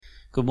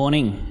Good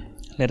morning.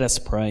 Let us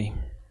pray.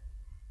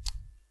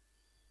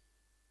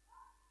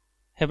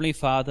 Heavenly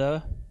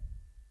Father,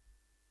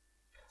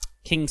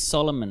 King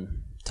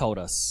Solomon told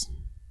us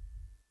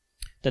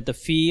that the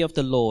fear of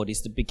the Lord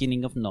is the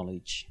beginning of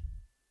knowledge,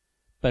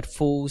 but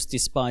fools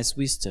despise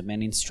wisdom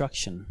and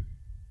instruction.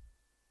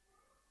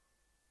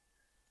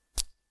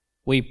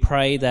 We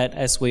pray that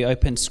as we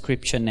open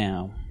Scripture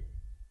now,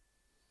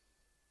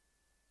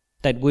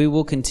 that we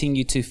will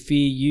continue to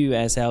fear you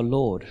as our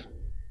Lord,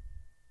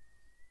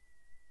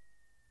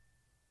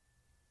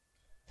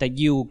 that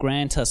you will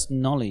grant us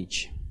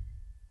knowledge,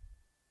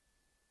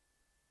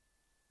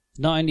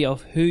 not only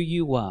of who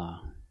you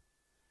are,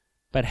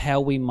 but how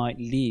we might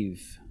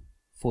live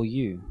for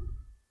you.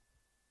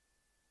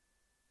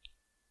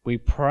 We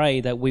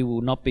pray that we will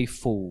not be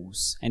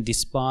fools and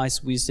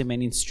despise wisdom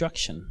and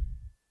instruction,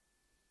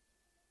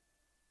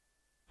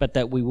 but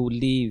that we will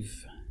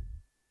live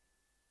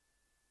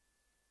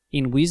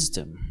in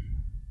wisdom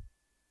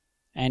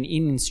and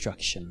in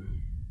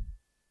instruction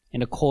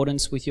in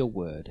accordance with your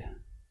word.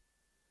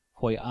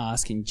 For we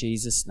ask in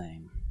Jesus'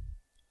 name.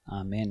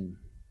 Amen.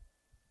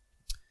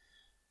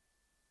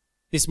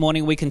 This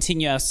morning we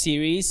continue our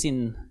series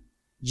in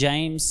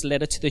James'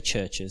 letter to the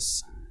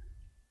churches.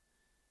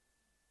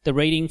 The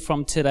reading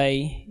from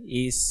today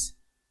is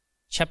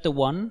chapter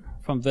 1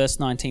 from verse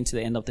 19 to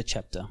the end of the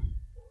chapter.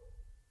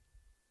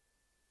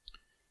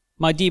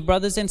 My dear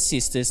brothers and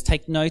sisters,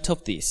 take note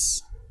of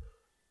this.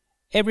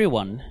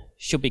 Everyone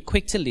should be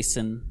quick to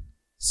listen,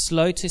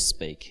 slow to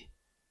speak,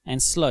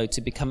 and slow to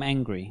become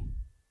angry,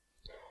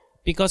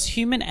 because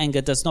human anger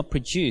does not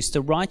produce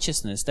the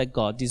righteousness that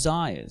God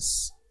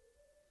desires.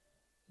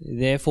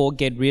 Therefore,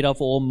 get rid of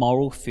all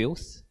moral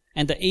filth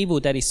and the evil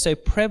that is so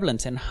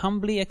prevalent, and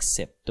humbly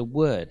accept the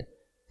word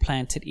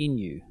planted in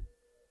you,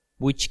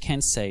 which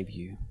can save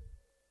you.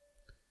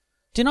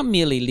 Do not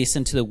merely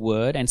listen to the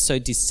word and so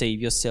deceive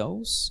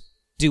yourselves.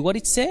 Do what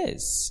it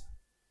says.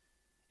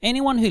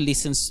 Anyone who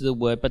listens to the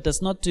word but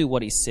does not do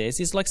what it says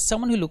is like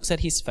someone who looks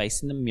at his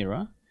face in the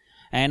mirror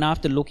and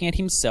after looking at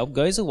himself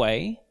goes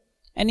away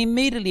and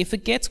immediately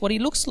forgets what he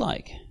looks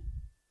like.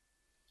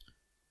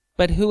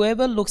 But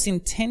whoever looks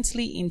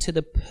intently into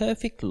the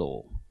perfect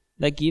law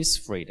that gives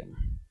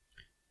freedom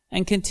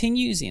and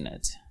continues in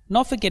it,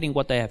 not forgetting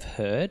what they have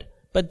heard,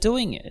 but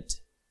doing it,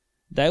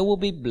 they will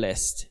be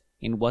blessed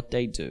in what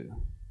they do.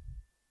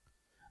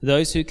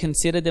 Those who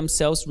consider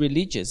themselves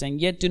religious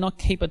and yet do not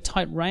keep a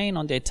tight rein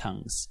on their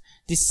tongues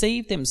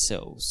deceive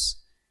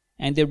themselves,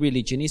 and their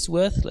religion is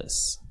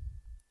worthless.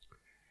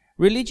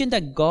 Religion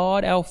that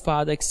God our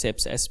Father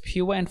accepts as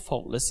pure and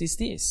faultless is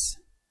this: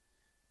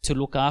 to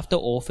look after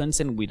orphans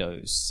and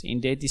widows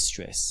in their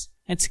distress,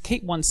 and to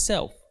keep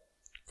oneself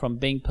from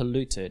being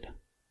polluted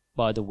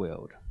by the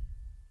world.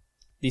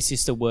 This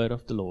is the word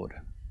of the Lord.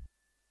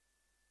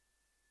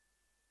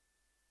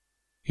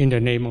 In the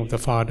name of the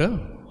Father,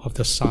 of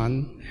the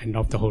Son, and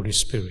of the Holy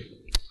Spirit.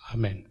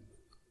 Amen.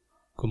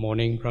 Good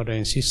morning, brothers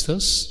and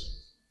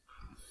sisters.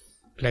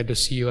 Glad to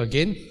see you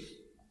again.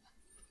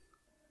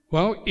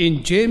 Well,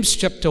 in James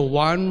chapter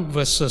 1,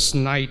 verses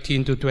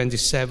 19 to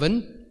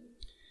 27,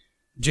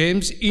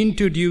 James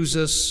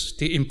introduces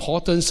the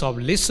importance of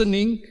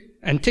listening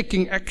and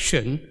taking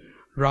action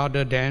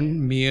rather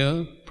than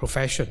mere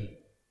profession.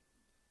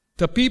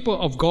 The people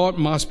of God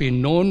must be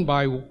known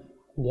by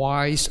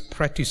wise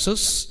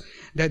practices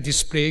that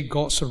display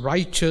God's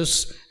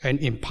righteous and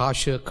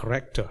impartial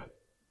character.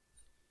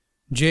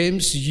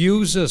 James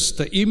uses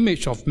the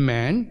image of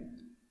man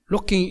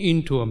looking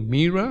into a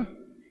mirror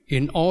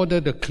in order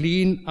to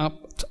clean up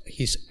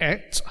his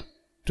acts,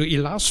 to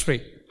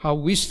illustrate how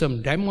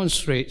wisdom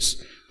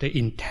demonstrates the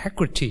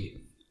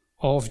integrity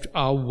of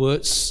our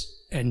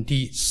words and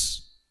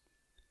deeds.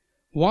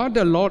 While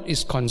the Lord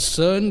is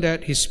concerned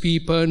that his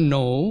people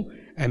know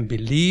and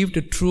believe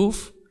the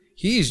truth,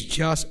 he is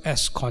just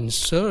as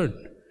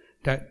concerned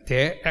that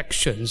their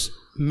actions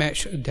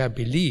match their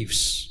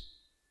beliefs.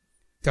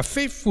 Their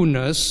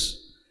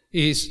faithfulness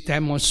is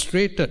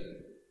demonstrated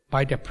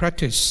by their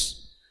practice,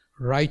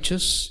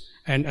 righteous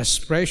and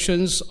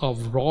expressions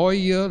of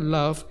royal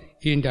love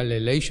in their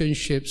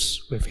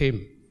relationships with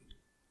him,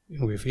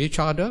 with each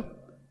other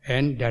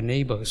and their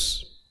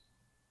neighbors.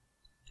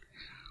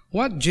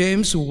 What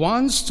James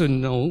wants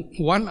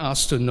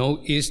us to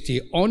know is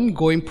the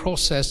ongoing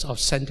process of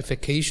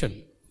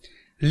sanctification,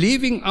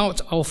 living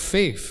out our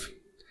faith,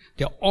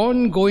 the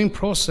ongoing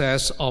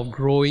process of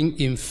growing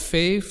in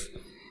faith,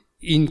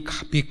 in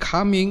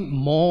becoming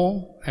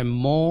more and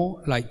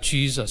more like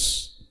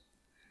Jesus.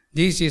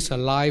 This is a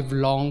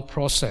lifelong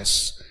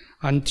process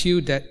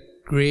until that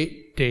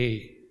great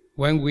day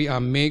when we are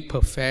made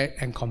perfect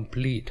and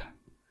complete.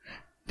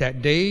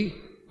 That day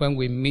when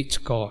we meet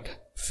God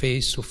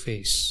face to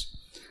face.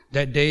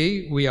 That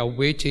day we are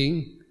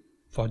waiting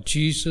for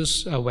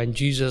Jesus when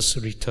Jesus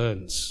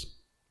returns.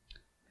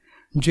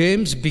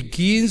 James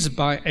begins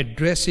by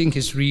addressing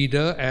his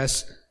reader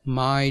as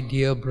my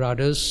dear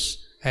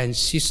brothers and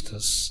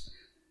sisters.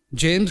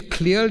 James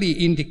clearly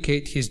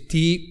indicates his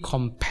deep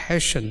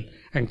compassion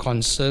and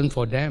concern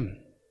for them.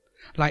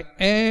 Like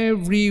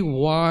every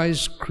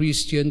wise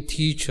Christian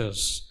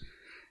teaches,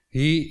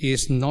 he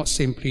is not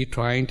simply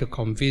trying to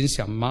convince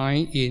your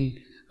mind in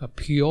a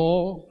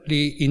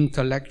purely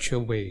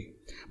intellectual way,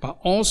 but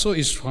also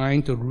is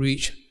trying to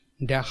reach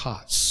their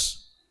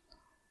hearts.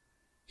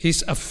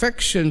 His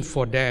affection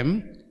for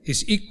them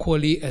is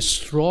equally as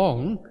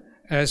strong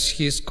as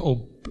his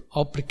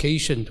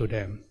obligation to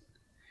them.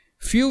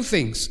 Few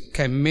things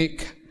can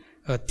make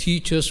a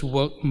teacher's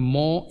work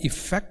more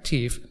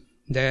effective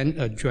than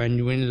a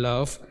genuine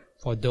love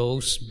for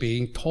those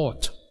being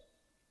taught.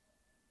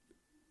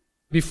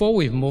 Before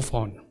we move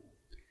on,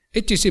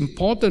 it is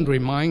important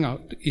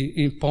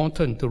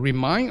to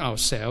remind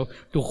ourselves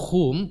to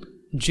whom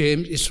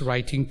James is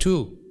writing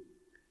to.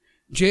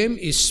 James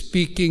is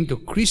speaking to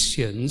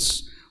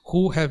Christians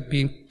who have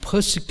been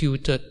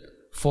persecuted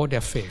for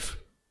their faith.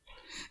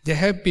 They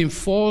have been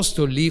forced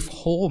to leave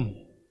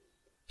home,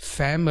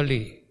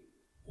 family,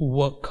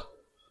 work,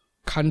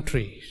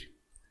 country.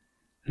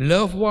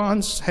 Loved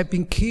ones have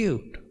been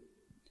killed.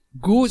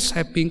 Goods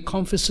have been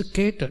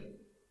confiscated.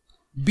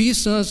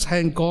 Business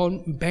has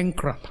gone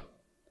bankrupt.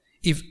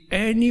 If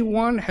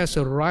anyone has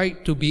a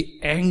right to be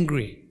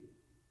angry,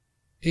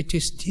 it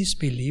is these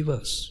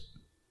believers.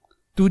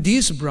 To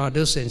these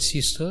brothers and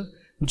sisters,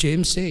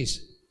 James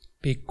says,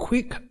 be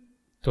quick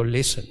to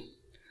listen,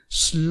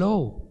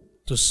 slow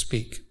to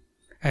speak,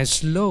 and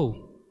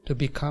slow to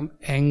become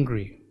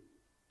angry.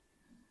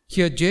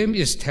 Here James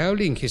is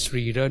telling his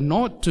reader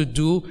not to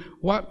do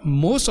what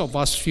most of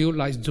us feel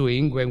like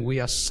doing when we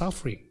are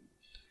suffering.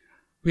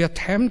 We are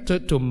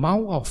tempted to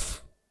mouth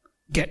off,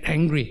 get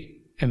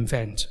angry, and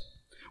vent.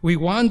 We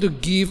want to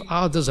give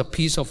others a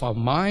piece of our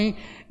mind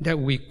that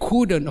we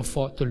couldn't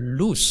afford to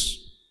lose.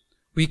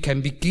 We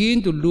can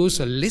begin to lose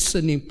a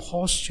listening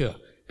posture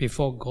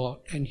before God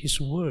and His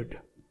Word.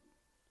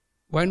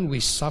 When we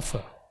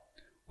suffer,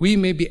 we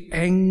may be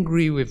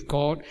angry with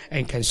God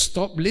and can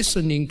stop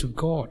listening to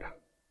God.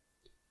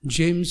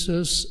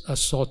 James's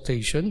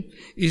exhortation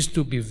is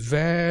to be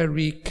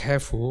very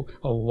careful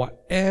of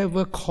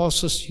whatever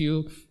causes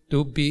you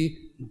to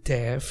be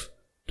deaf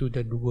to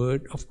the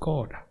Word of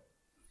God.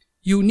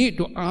 You need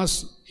to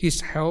ask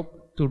His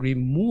help to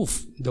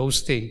remove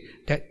those things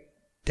that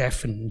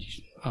deafen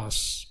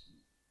us.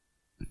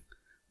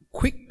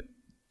 Quick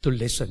to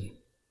listen.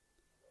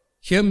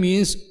 Here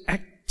means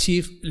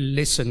active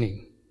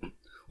listening.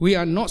 We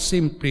are not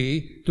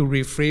simply to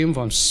refrain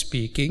from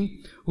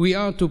speaking. We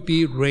are to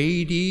be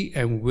ready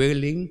and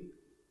willing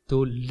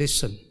to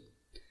listen.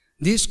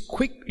 This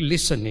quick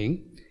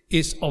listening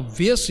is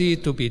obviously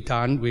to be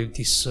done with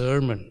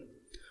discernment.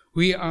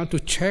 We are to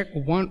check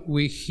what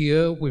we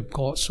hear with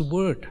God's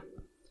Word.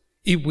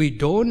 If we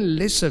don't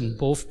listen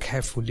both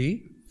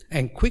carefully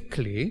and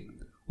quickly,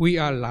 we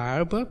are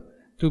liable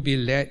to be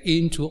led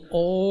into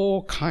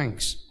all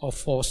kinds of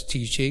false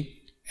teaching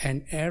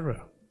and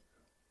error.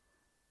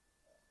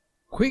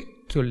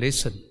 Quick to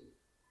listen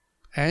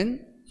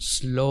and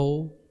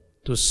slow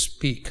to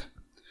speak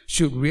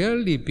should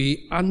really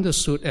be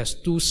understood as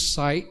two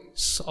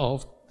sides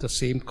of the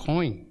same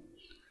coin.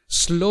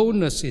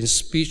 Slowness in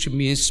speech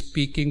means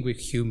speaking with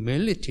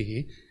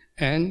humility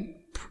and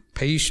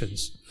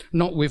patience,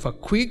 not with a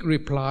quick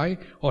reply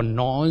or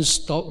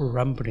non-stop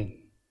rambling.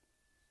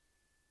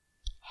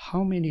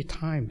 How many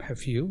times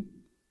have you,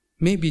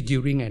 maybe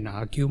during an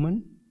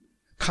argument,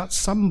 cut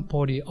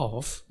somebody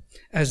off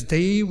as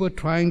they were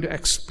trying to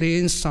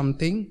explain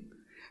something,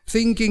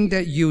 thinking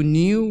that you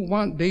knew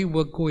what they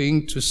were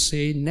going to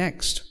say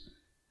next,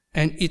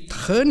 and it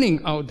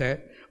turning out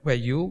that where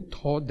you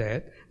thought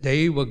that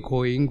they were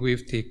going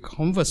with the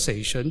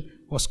conversation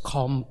was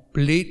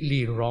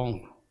completely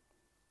wrong.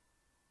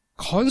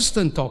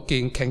 Constant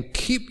talking can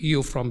keep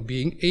you from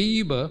being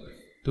able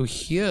to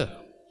hear.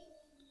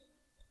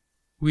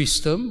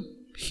 Wisdom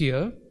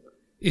here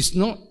is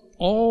not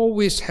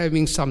always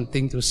having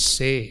something to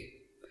say,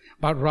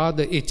 but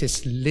rather it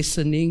is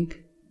listening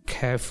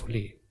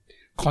carefully,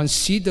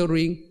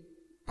 considering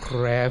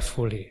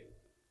prayerfully,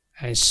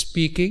 and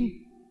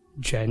speaking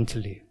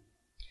gently.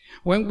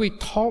 When we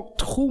talk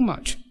too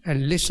much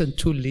and listen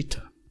too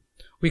little,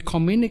 we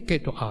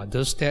communicate to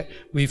others that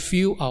we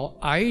feel our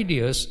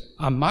ideas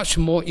are much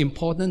more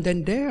important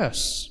than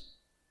theirs.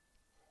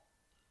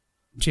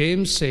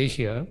 James says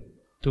here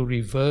to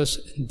reverse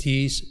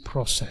this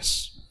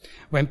process.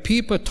 When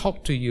people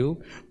talk to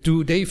you,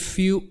 do they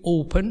feel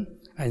open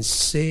and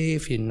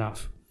safe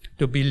enough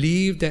to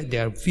believe that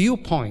their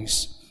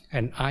viewpoints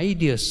and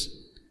ideas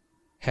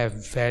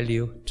have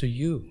value to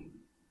you?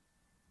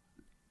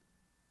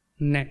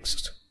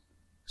 Next,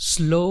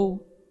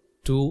 slow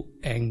to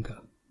anger.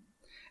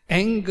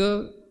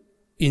 Anger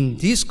in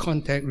this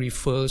context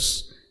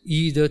refers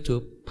either to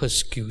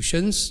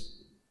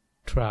persecutions,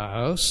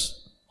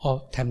 trials,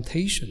 or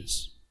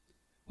temptations.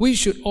 We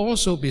should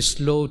also be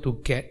slow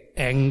to get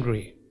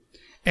angry.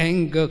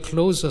 Anger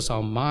closes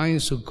our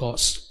minds to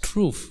God's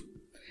truth.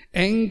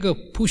 Anger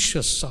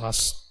pushes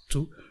us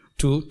to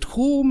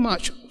too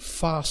much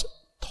fast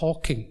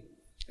talking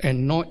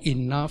and not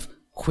enough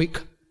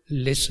quick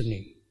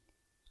listening.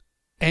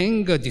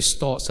 Anger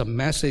distorts the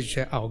message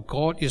that our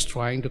God is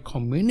trying to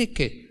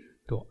communicate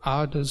to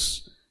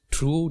others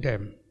through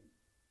them.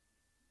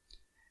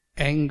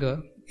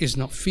 Anger is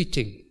not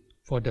fitting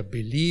for the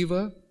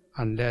believer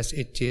unless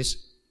it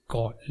is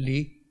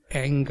godly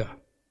anger,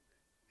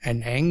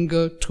 and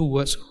anger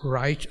towards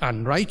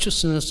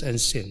unrighteousness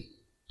and sin.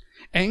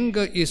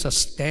 Anger is a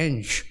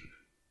stench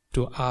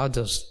to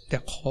others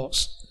that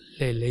hurts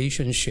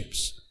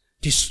relationships,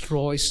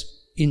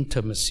 destroys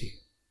intimacy.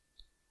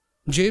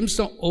 James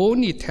not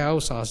only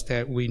tells us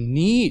that we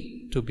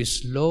need to be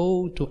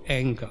slow to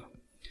anger,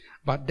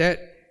 but that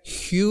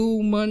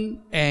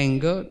human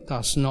anger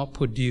does not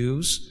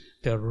produce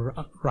the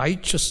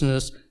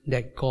righteousness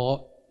that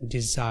God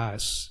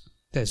desires.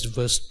 That's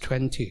verse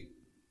 20.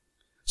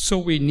 So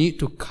we need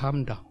to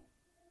calm down.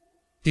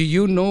 Do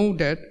you know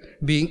that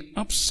being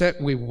upset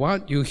with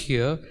what you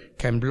hear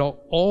can block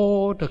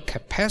all the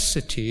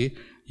capacity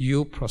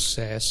you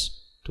possess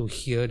to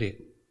hear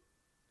it?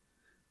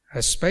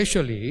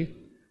 Especially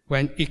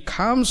when it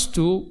comes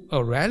to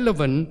a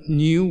relevant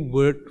new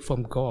word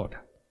from God.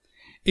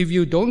 If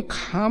you don't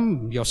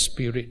calm your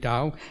spirit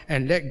down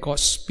and let God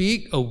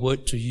speak a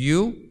word to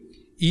you,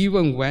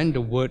 even when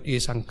the word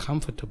is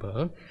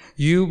uncomfortable,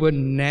 you will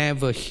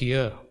never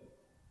hear.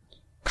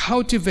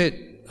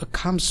 Cultivate a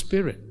calm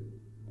spirit.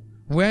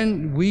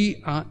 When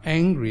we are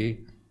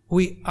angry,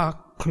 we are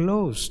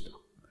closed.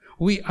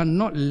 We are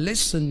not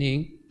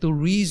listening to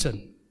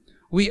reason.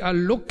 We are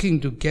looking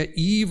to get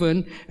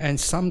even and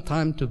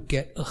sometimes to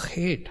get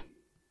ahead.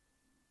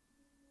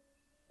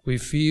 We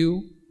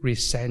feel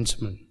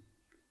resentment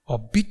or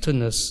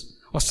bitterness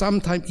or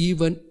sometimes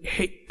even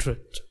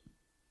hatred.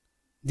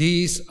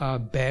 These are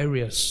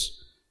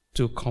barriers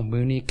to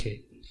communication.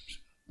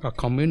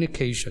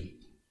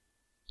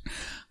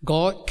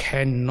 God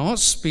cannot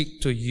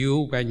speak to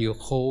you when you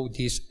hold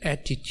these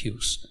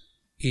attitudes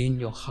in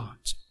your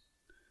heart.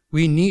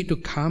 We need to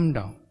calm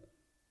down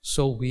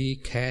so we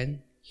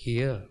can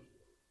hear.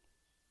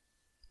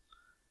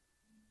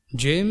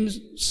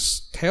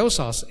 James tells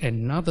us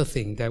another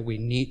thing that we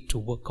need to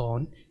work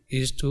on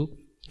is to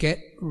get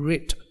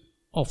rid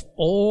of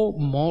all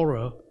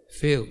moral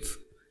filth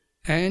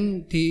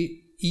and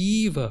the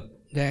evil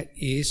that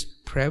is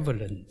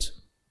prevalent.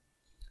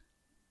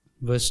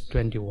 Verse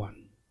 21.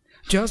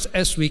 Just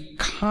as we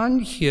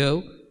can't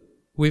hear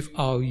with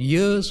our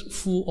ears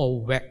full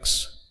of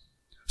wax,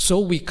 so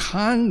we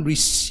can't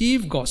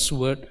receive God's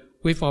word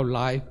with our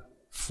life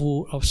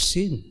full of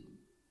sin.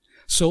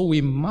 So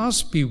we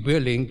must be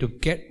willing to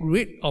get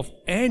rid of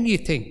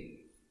anything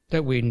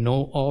that we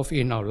know of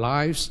in our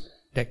lives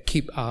that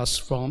keep us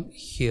from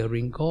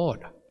hearing God.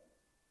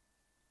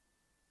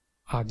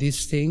 Are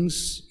these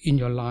things in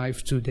your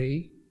life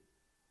today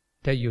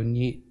that you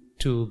need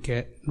to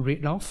get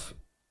rid of?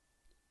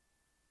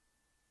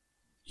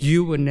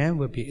 You will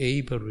never be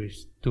able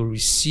to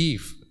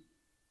receive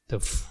the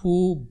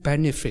full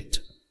benefit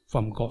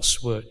from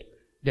God's word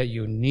that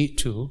you need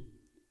to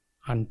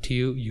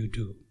until you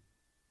do.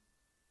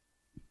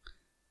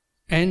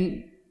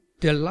 And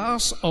the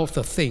last of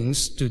the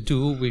things to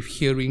do with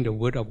hearing the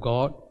word of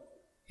God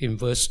in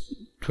verse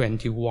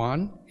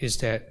 21 is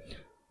that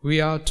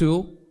we are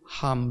to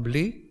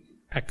humbly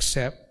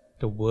accept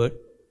the word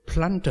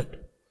planted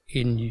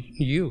in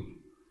you.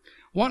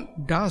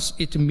 What does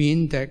it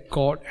mean that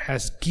God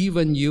has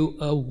given you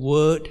a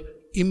word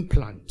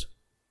implant?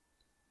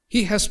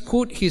 He has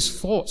put His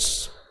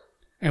thoughts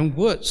and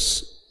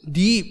words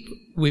deep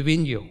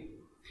within you.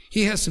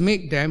 He has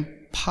made them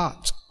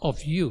part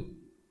of you.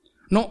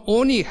 Not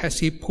only has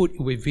He put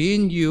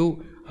within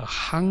you a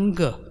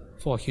hunger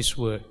for His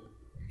word,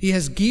 He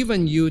has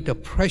given you the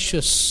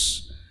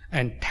precious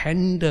and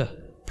tender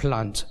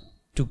plant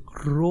to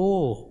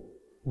grow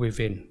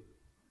within.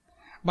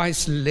 By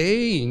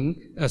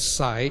laying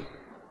aside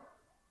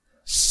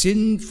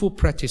sinful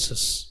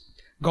practices,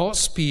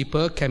 God's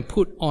people can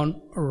put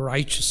on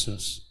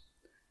righteousness.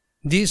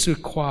 This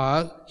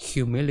requires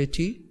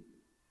humility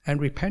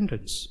and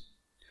repentance.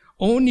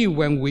 Only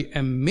when we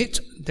admit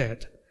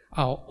that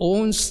our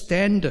own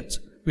standards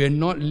will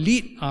not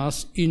lead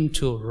us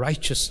into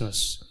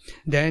righteousness,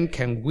 then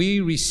can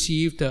we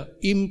receive the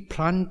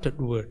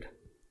implanted word.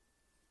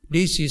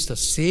 This is the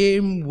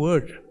same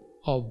word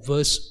of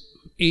verse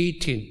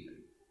 18.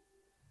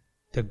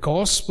 The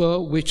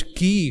gospel which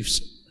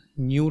gives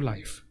new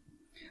life.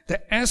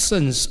 The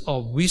essence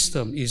of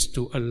wisdom is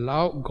to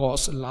allow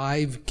God's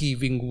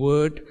life-giving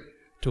word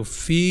to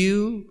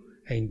fill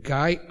and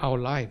guide our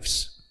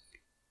lives.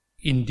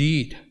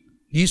 Indeed,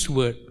 this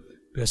word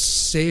will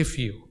save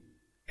you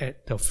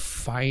at the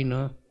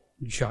final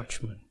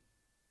judgment.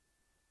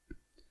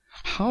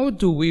 How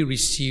do we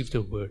receive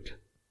the word?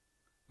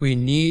 We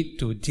need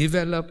to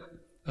develop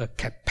a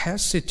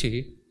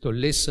capacity to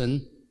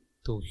listen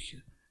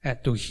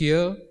to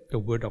hear the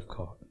word of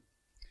God.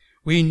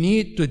 We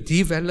need to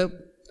develop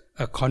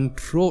a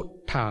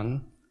controlled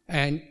tongue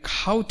and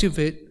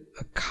cultivate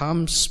a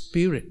calm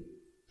spirit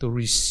to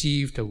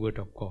receive the word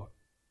of God.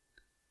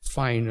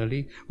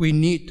 Finally, we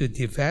need to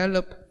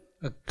develop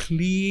a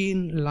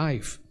clean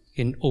life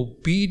in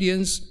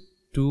obedience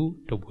to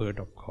the Word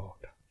of God.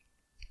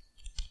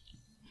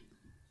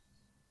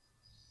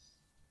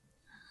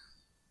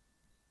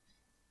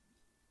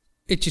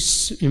 It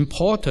is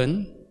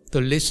important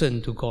to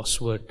listen to God's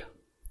Word,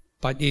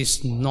 but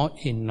it's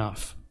not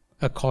enough,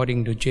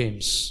 according to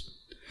James.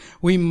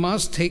 We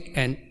must take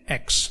an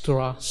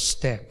extra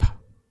step.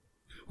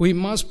 We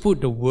must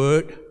put the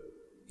Word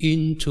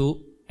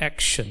into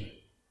action.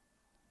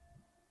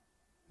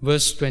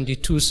 Verse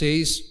 22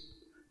 says,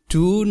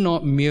 "Do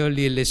not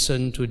merely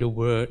listen to the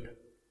Word,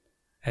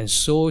 and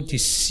so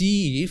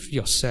deceive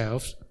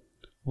yourselves.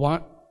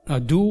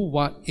 Do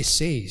what it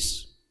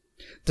says."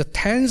 The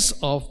tense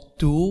of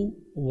 "do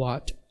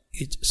what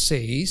it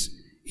says"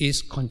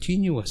 is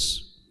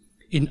continuous.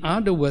 In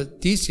other words,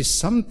 this is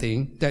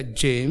something that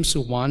James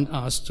wants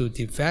us to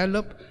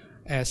develop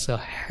as a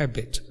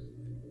habit.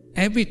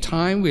 Every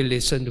time we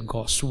listen to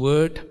God's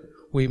Word,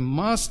 we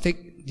must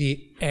take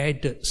the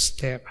added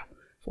step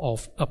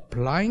of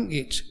applying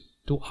it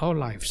to our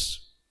lives.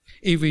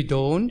 If we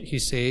don't, he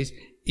says,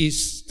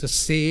 it's the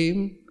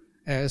same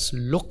as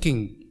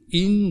looking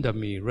in the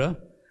mirror,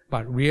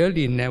 but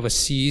really never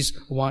sees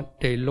what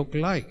they look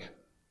like.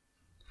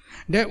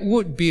 That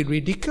would be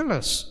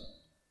ridiculous.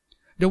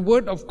 The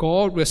Word of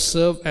God will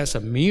serve as a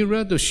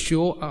mirror to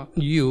show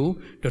you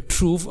the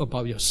truth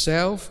about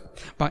yourself,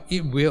 but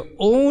it will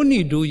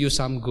only do you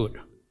some good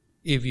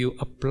if you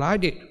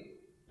applied it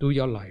to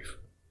your life.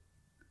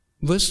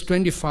 Verse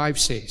 25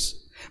 says,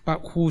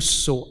 "But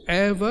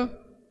whoever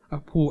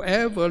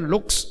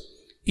looks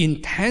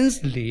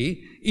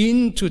intensely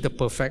into the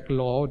perfect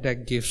law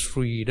that gives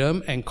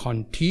freedom and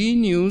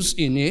continues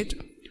in it,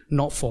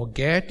 not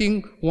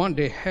forgetting what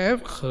they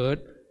have heard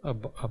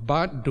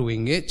about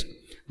doing it,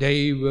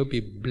 they will be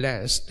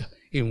blessed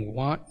in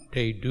what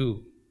they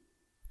do."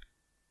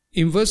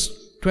 In verse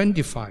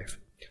 25,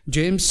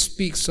 James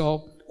speaks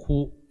of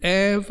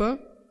whoever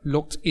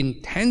looks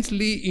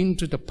intensely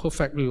into the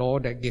perfect law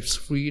that gives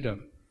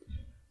freedom.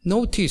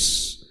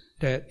 Notice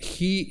that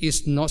he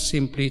is not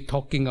simply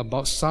talking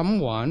about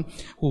someone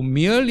who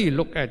merely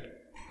looks at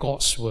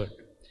God's Word.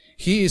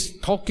 He is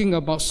talking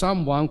about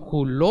someone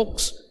who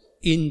looks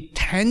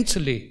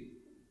intently.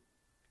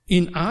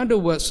 In other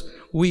words,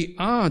 we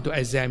are to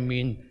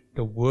examine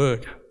the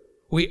Word.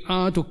 We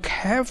are to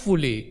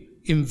carefully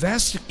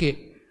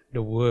investigate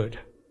the Word.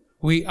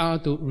 We are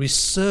to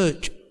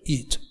research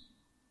it.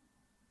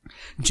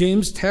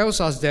 James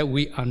tells us that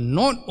we are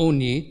not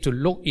only to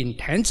look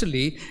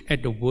intensely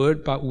at the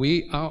Word, but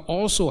we are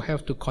also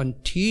have to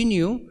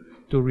continue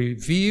to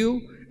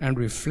review and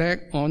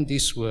reflect on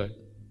this Word.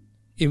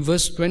 In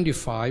verse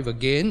 25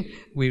 again,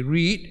 we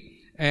read,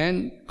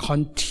 "and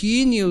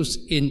continues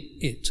in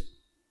it,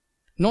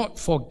 not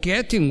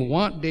forgetting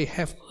what they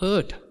have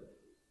heard."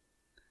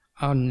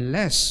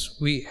 Unless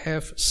we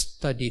have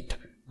studied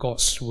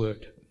God's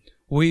Word,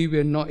 we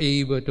will not be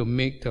able to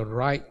make the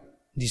right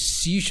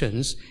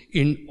decisions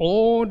in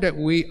all that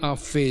we are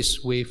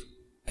faced with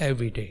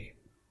every day.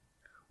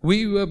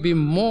 We will be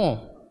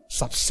more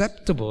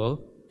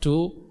susceptible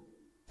to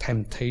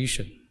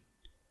temptation.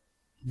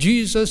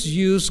 Jesus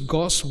used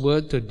God's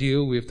Word to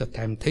deal with the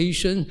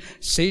temptation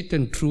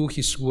Satan threw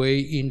his way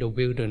in the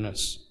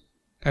wilderness.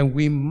 And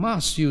we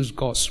must use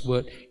God's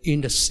Word in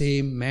the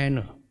same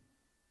manner.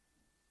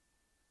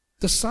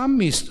 The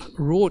psalmist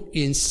wrote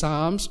in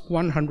Psalms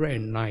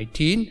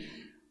 119,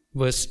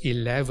 verse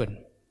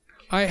 11,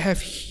 "I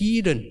have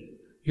hidden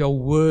your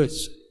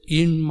words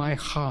in my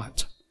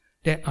heart,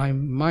 that I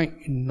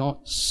might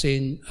not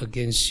sin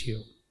against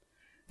you."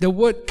 The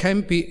Word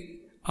can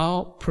be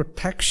our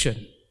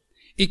protection.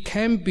 It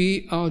can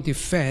be our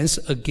defense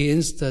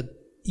against the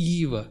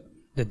evil,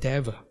 the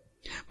devil.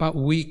 But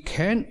we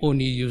can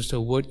only use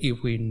the Word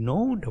if we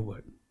know the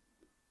Word.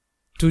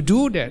 To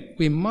do that,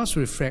 we must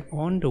reflect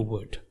on the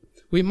Word.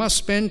 We must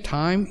spend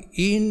time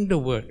in the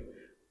Word.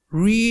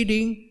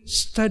 Reading,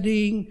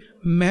 studying,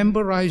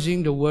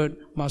 memorizing the Word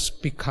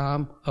must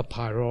become a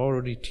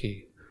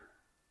priority.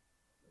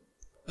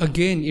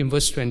 Again, in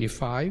verse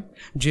 25,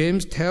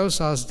 James tells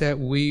us that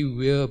we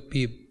will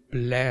be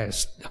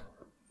blessed,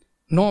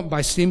 not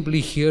by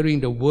simply hearing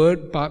the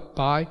Word, but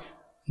by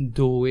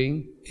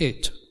doing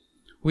it.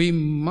 We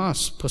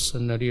must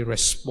personally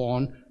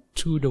respond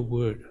to the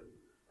Word.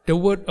 The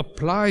Word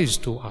applies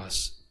to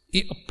us.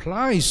 It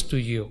applies to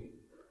you.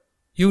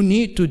 You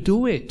need to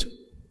do it.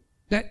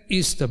 That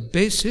is the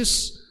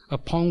basis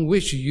upon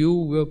which you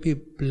will be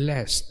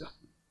blessed.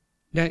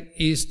 That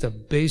is the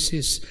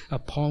basis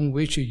upon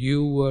which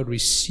you will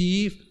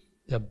receive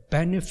the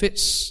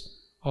benefits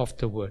of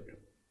the Word.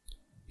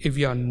 If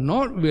you are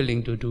not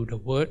willing to do the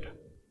Word,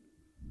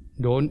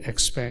 don't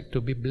expect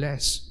to be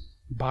blessed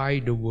by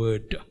the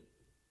Word.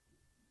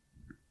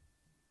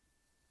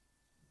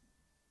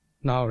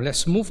 Now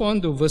let's move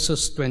on to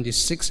verses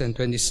 26 and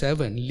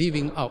 27,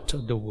 leaving out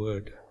the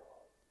Word.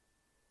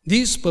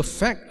 This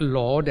perfect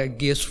law that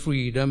gives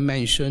freedom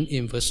mentioned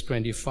in verse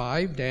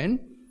 25 then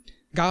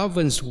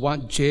governs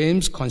what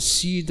James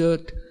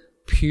considered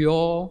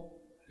pure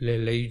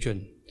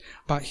religion.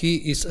 But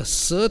he is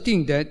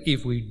asserting that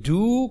if we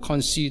do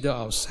consider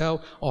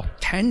ourselves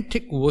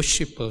authentic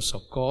worshippers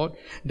of God,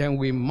 then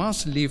we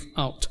must live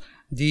out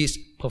this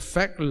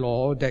perfect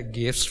law that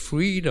gives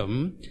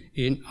freedom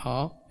in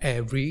our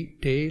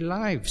everyday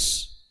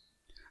lives.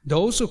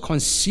 Those who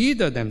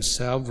consider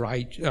themselves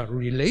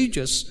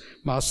religious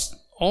must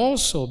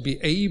also be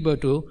able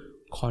to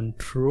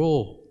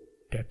control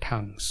their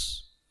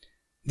tongues.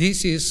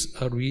 This is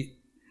a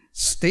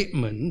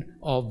statement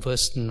of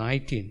verse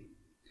 19,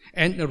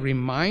 and a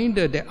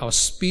reminder that our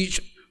speech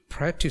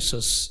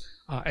practices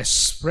are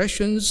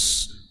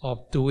expressions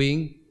of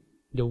doing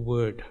the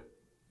word.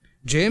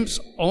 James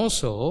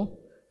also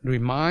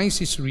reminds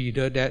his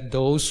reader that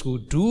those who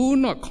do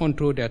not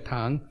control their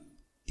tongue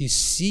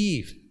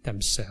deceive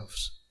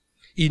themselves.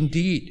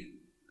 Indeed,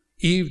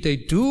 if they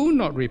do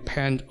not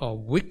repent of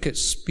wicked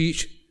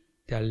speech,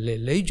 their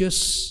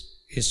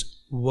religious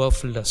is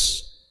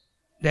worthless.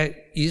 That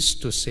is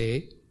to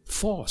say,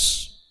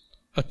 false.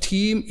 A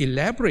theme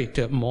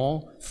elaborated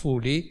more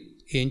fully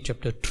in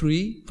chapter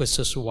 3,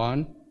 verses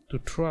 1 to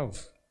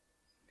 12.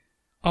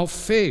 Our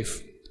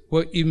faith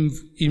will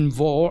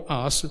involve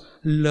us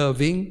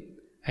loving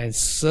and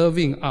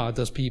serving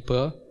other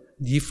people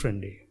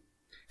differently.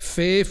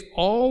 Faith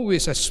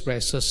always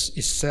expresses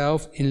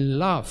itself in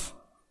love.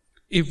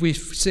 If we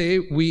say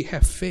we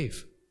have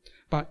faith,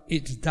 but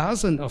it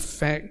doesn't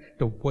affect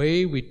the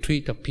way we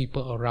treat the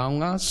people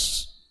around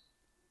us,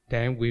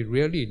 then we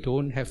really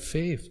don't have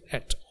faith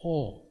at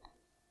all.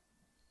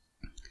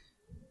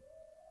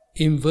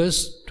 In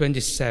verse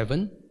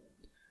 27,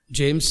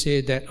 James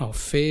said that our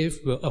faith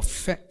will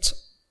affect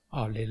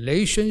our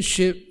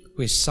relationship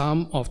with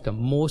some of the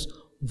most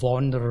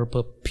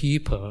vulnerable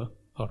people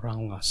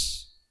around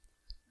us.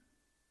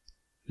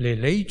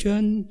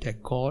 Religion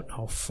that God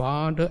our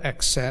Father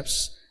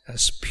accepts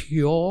as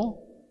pure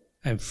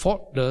and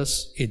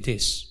faultless it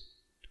is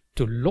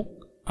to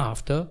look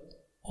after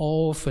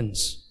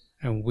orphans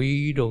and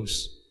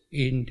widows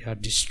in their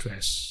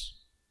distress.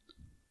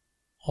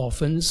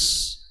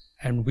 Orphans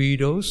and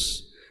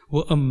widows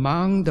were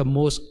among the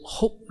most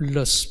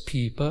hopeless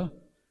people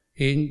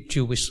in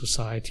Jewish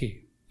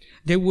society.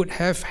 They would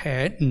have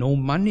had no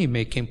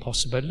money-making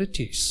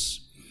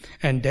possibilities,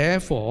 and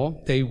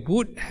therefore they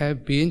would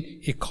have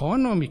been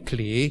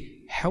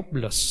economically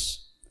helpless.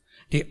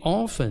 The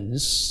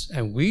orphans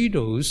and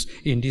widows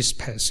in this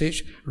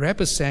passage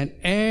represent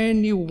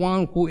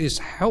anyone who is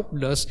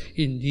helpless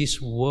in this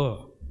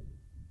world.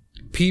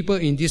 People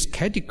in this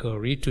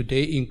category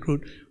today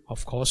include,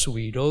 of course,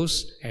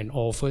 widows and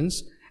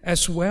orphans,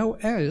 as well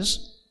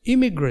as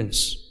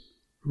immigrants,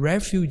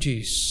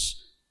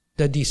 refugees,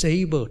 the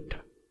disabled,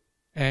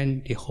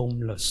 and the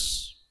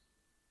homeless.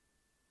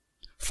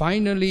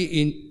 Finally,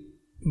 in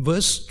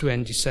verse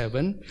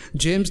 27,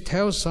 James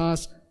tells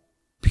us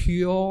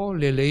pure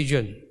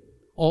religion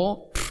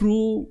or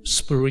true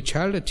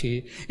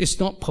spirituality is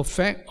not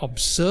perfect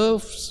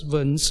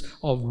observance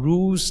of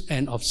rules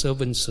and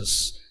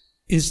observances.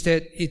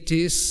 Instead, it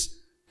is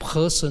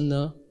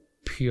personal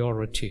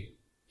purity,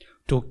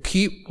 to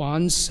keep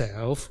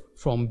oneself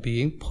from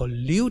being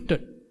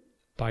polluted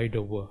by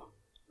the world.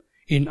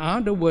 In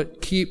other words,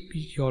 keep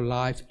your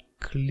life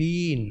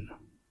clean.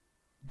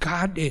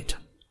 Guard it.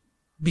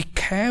 Be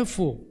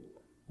careful.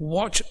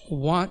 Watch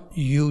what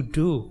you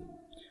do.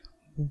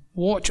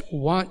 Watch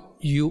what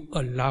you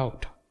allow.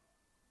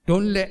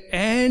 Don't let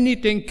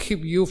anything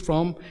keep you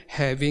from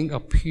having a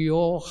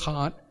pure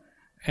heart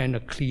and a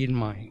clean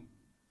mind.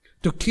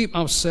 To keep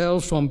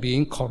ourselves from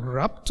being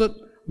corrupted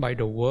by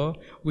the world,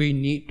 we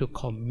need to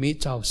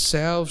commit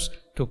ourselves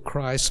to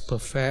Christ's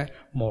perfect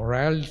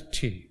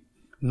morality,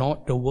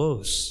 not the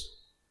world's.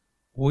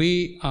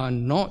 We are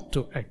not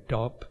to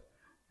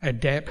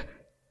adapt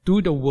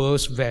to the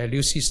world's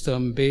value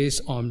system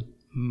based on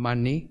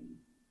money,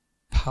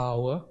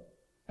 power,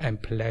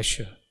 and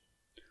pleasure.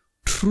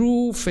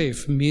 True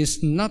faith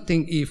means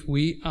nothing if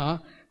we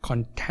are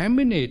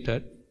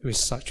contaminated with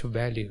such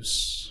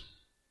values.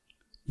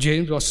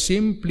 James was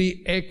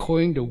simply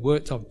echoing the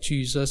words of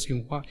Jesus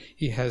in what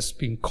he has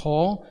been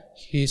called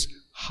his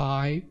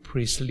high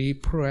priestly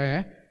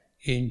prayer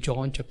in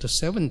John chapter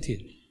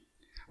 17,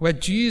 where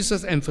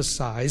Jesus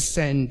emphasized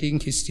sending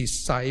his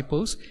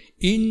disciples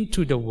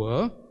into the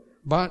world,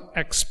 but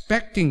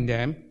expecting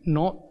them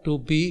not to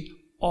be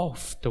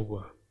of the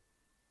world.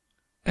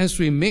 As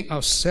we make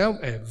ourselves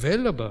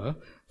available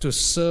to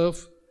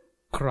serve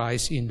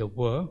Christ in the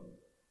world,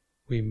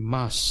 we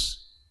must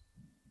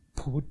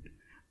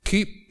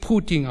keep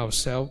putting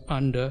ourselves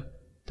under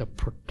the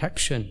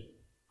protection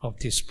of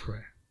this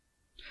prayer.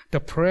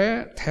 The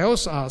prayer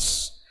tells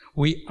us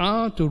we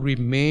are to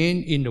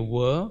remain in the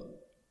world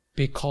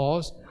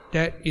because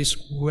that is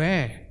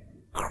where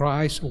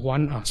Christ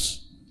wants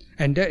us,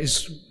 and that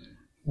is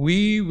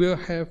we will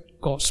have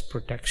God's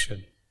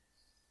protection.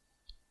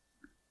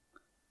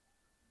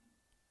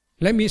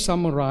 Let me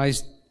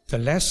summarize the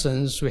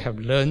lessons we have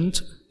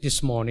learned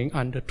this morning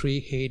under 3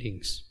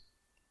 headings.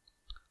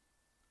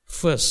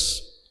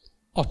 First,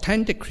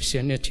 authentic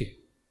Christianity.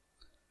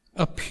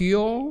 A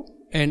pure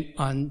and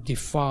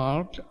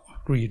undefiled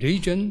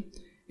religion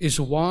is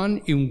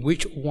one in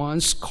which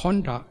one's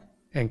conduct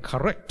and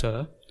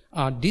character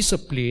are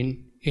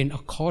disciplined in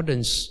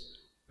accordance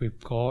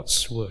with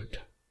God's word.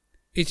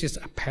 It is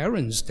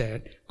apparent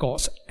that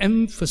God's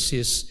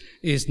emphasis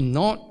is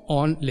not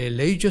on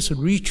religious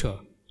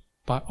ritual,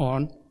 but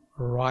on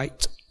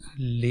right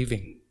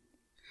living.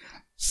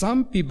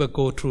 Some people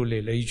go through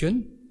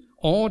religion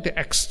or the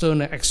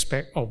external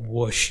aspect of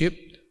worship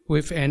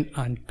with an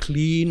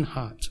unclean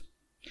heart.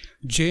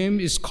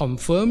 James is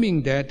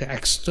confirming that the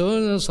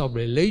externals of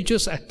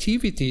religious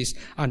activities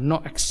are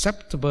not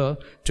acceptable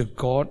to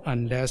God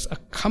unless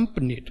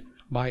accompanied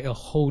by a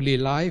holy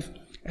life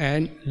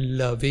and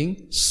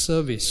loving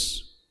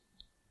service.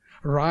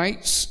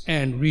 Rites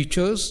and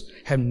rituals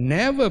have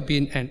never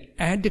been an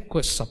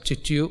adequate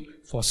substitute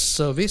for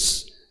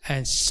service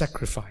and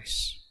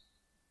sacrifice.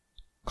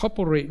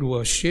 Corporate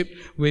worship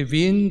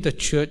within the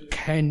church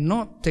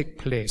cannot take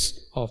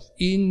place of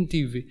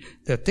individual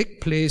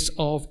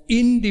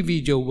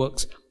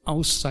works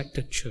outside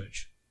the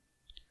church.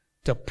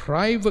 The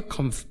private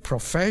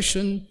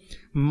profession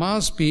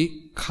must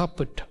be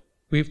coupled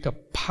with the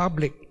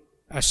public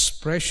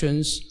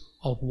expressions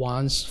of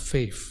one's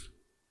faith.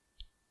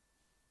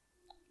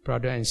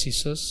 Brothers and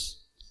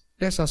sisters,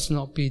 let us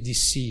not be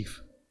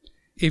deceived.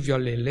 If your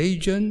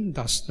religion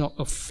does not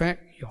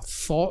affect your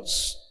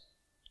thoughts,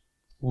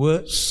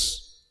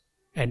 words,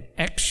 and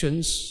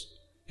actions,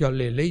 your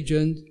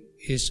religion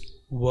is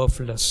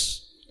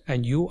worthless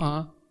and you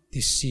are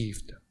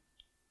deceived.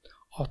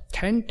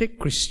 Authentic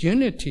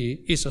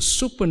Christianity is a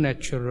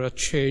supernatural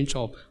change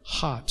of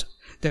heart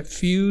that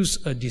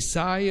fuels a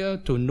desire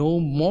to know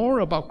more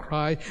about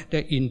Christ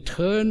that in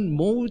turn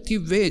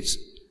motivates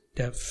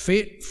the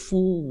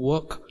faithful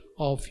work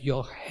of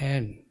your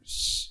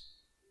hands.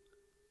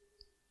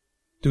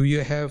 Do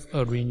you have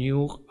a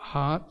renewed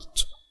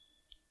heart?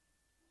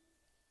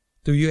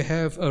 Do you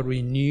have a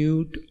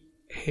renewed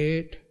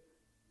head?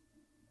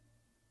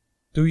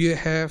 Do you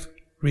have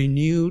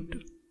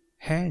renewed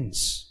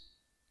hands?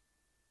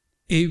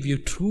 If you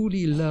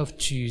truly love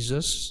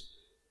Jesus,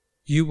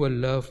 you will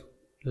love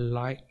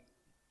like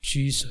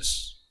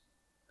Jesus.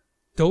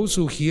 Those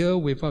who hear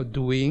without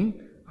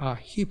doing are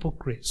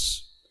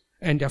hypocrites,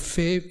 and their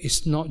faith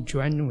is not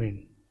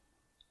genuine.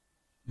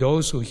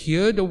 Those who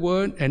hear the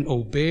word and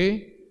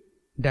obey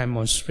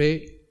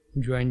demonstrate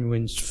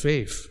genuine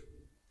faith.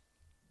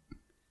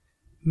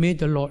 May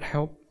the Lord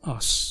help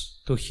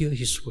us to hear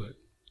His word,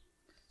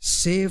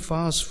 save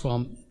us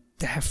from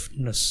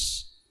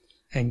deafness,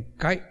 and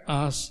guide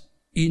us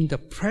in the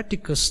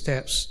practical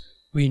steps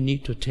we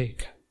need to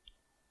take.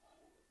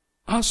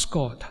 Ask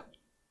God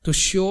to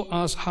show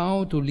us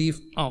how to live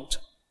out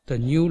the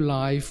new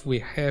life we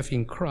have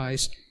in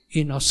Christ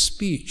in our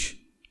speech,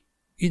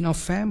 in our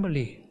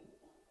family,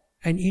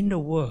 and in the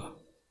world.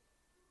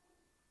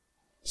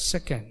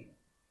 Second,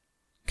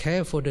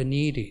 care for the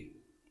needy.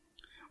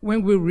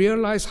 When we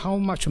realize how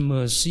much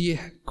mercy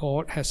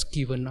God has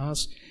given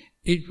us,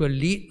 it will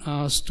lead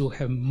us to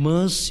have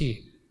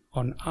mercy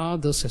on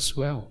others as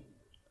well.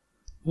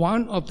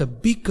 One of the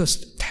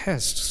biggest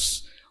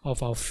tests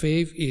of our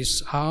faith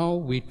is how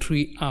we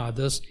treat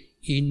others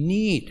in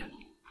need.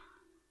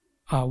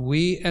 Are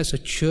we as a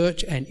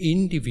church and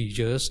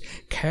individuals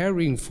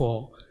caring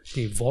for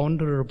the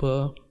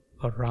vulnerable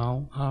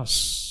around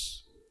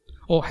us?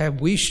 Or have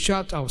we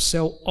shut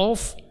ourselves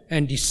off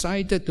and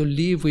decided to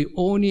live with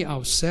only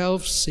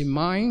ourselves in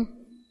mind?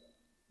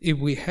 If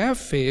we have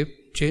faith,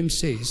 James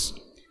says,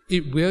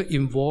 it will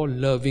involve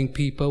loving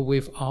people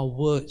with our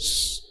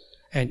words,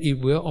 and it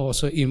will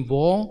also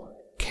involve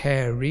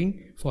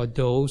caring for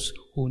those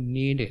who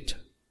need it.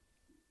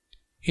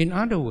 In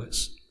other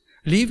words,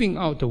 living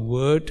out the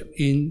word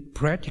in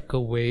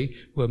practical way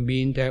will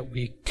mean that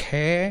we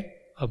care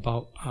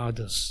about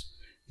others.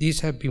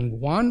 This has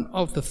been one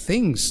of the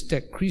things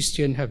that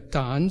Christians have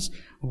done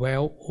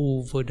well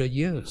over the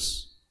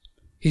years.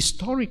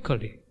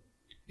 Historically,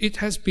 it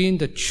has been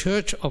the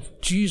Church of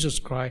Jesus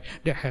Christ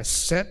that has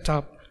set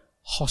up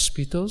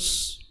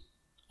hospitals,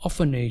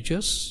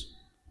 orphanages,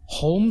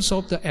 homes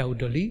of the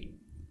elderly,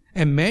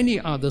 and many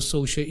other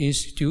social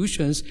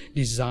institutions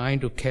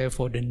designed to care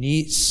for the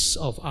needs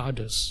of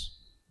others.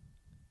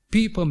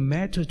 People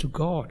matter to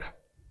God,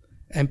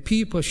 and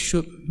people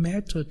should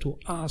matter to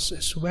us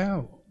as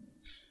well.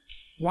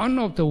 One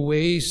of the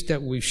ways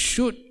that we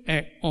should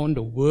act on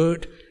the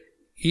word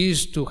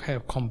is to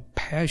have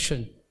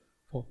compassion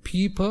for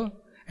people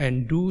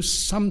and do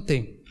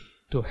something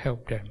to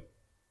help them.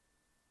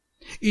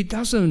 It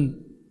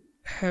doesn't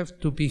have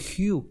to be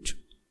huge.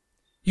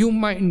 You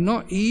might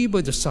not be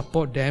able to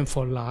support them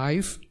for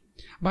life,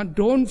 but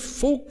don't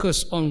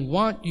focus on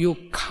what you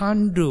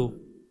can't do.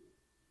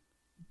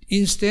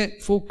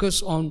 Instead,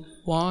 focus on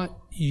what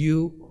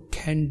you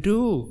can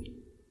do.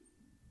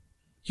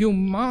 You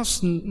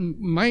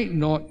might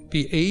not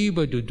be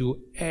able to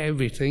do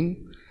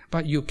everything,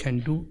 but you can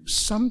do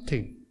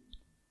something.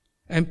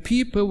 And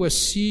people will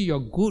see your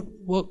good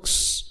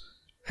works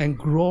and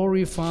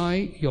glorify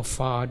your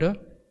Father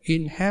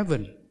in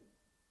heaven.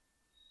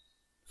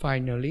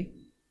 Finally,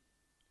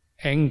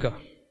 anger.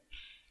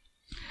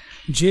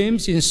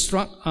 James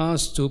instructs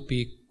us to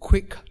be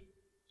quick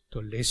to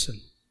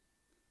listen,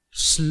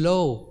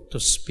 slow to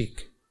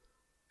speak,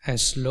 and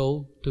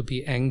slow to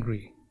be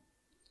angry.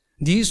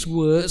 These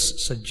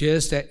words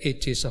suggest that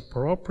it is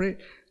appropriate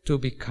to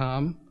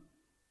become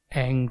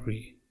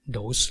angry,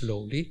 though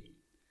slowly.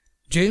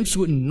 James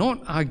would not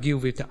argue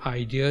with the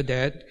idea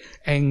that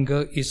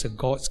anger is a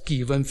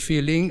God-given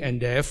feeling and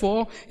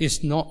therefore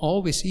is not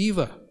always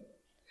evil.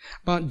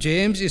 But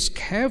James is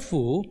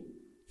careful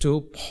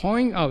to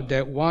point out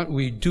that what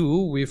we do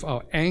with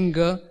our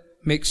anger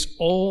makes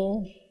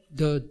all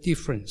the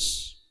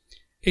difference.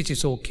 It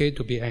is okay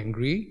to be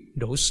angry,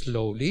 though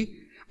slowly,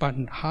 but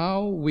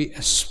how we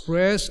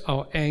express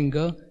our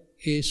anger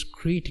is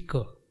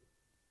critical.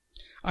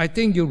 I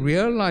think you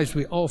realize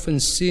we often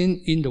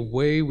sin in the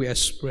way we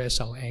express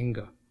our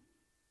anger.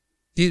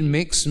 This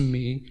makes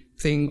me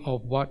think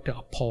of what the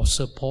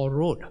Apostle Paul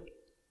wrote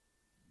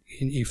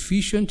in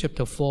Ephesians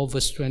chapter 4,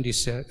 verse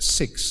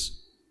 26.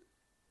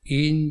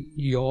 In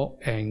your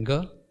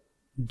anger,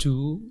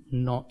 do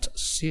not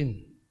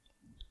sin.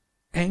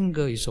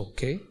 Anger is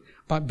okay,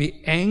 but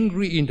be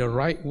angry in the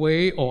right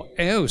way or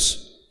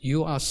else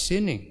you are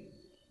sinning.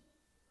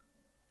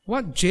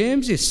 What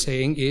James is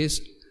saying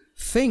is,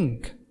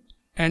 think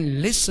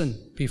and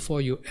listen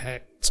before you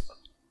act.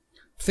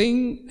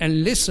 Think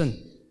and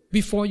listen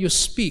before you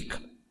speak.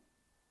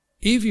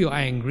 If you are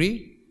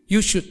angry,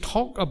 you should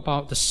talk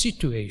about the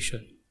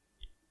situation.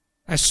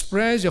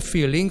 Express your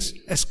feelings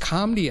as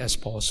calmly as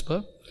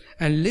possible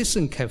and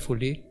listen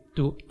carefully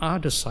to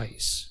other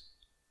sides.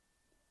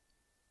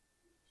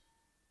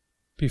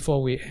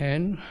 Before we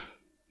end,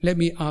 let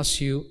me ask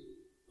you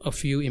a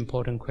few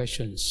important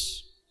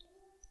questions.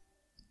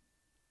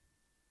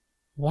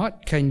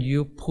 What can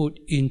you put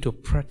into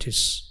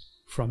practice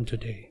from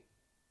today?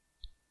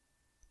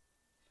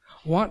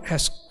 What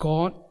has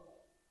God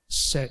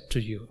said to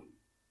you?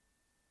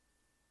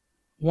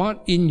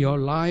 What in your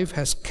life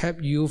has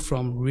kept you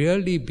from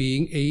really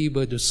being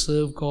able to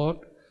serve God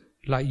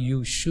like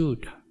you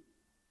should?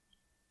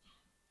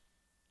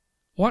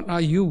 What are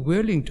you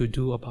willing to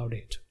do about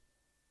it?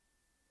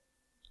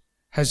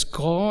 Has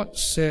God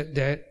said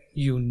that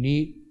you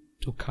need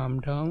to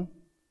calm down?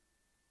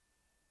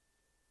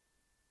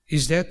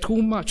 Is there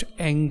too much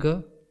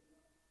anger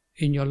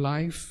in your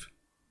life?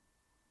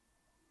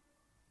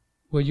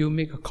 Will you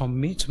make a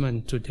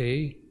commitment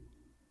today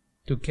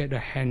to get a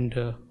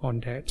handle on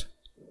that?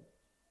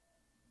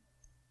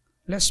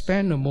 Let's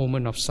spend a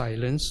moment of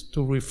silence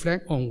to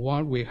reflect on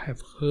what we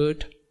have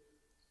heard.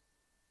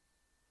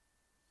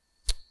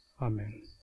 Amen.